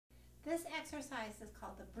This exercise is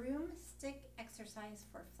called the Broomstick exercise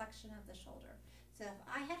for flexion of the shoulder. So if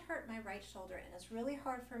I had hurt my right shoulder and it's really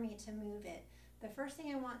hard for me to move it, the first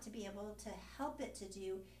thing I want to be able to help it to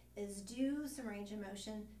do is do some range of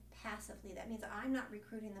motion passively. That means I'm not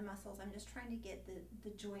recruiting the muscles, I'm just trying to get the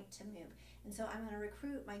joint to move. And so I'm going to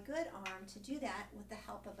recruit my good arm to do that with the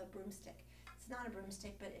help of a broomstick. It's not a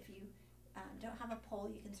broomstick, but if you don't have a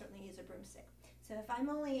pole, you can certainly use a broomstick. So if I'm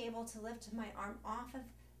only able to lift my arm off of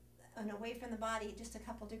and away from the body just a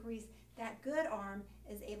couple degrees, that good arm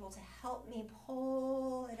is able to help me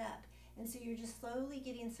pull it up. And so you're just slowly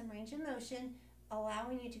getting some range of motion,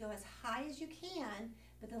 allowing you to go as high as you can,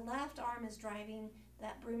 but the left arm is driving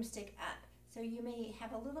that broomstick up. So you may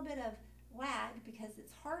have a little bit of lag because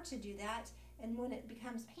it's hard to do that, and when it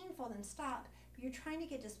becomes painful, then stop. But you're trying to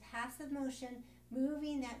get just passive motion,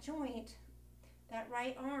 moving that joint, that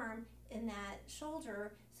right arm in that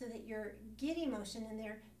shoulder, so that you're getting motion and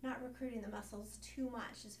they're not recruiting the muscles too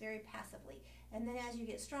much, just very passively. And then as you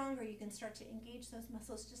get stronger, you can start to engage those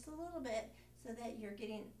muscles just a little bit so that you're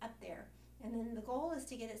getting up there. And then the goal is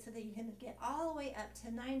to get it so that you can get all the way up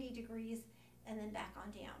to 90 degrees and then back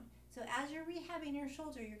on down. So as you're rehabbing your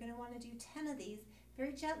shoulder, you're going to want to do 10 of these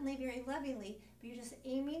very gently, very lovingly, but you're just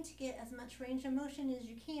aiming to get as much range of motion as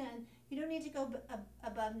you can. You don't need to go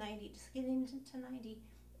above 90, just getting to 90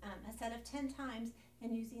 a set of 10 times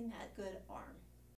and using that good arm.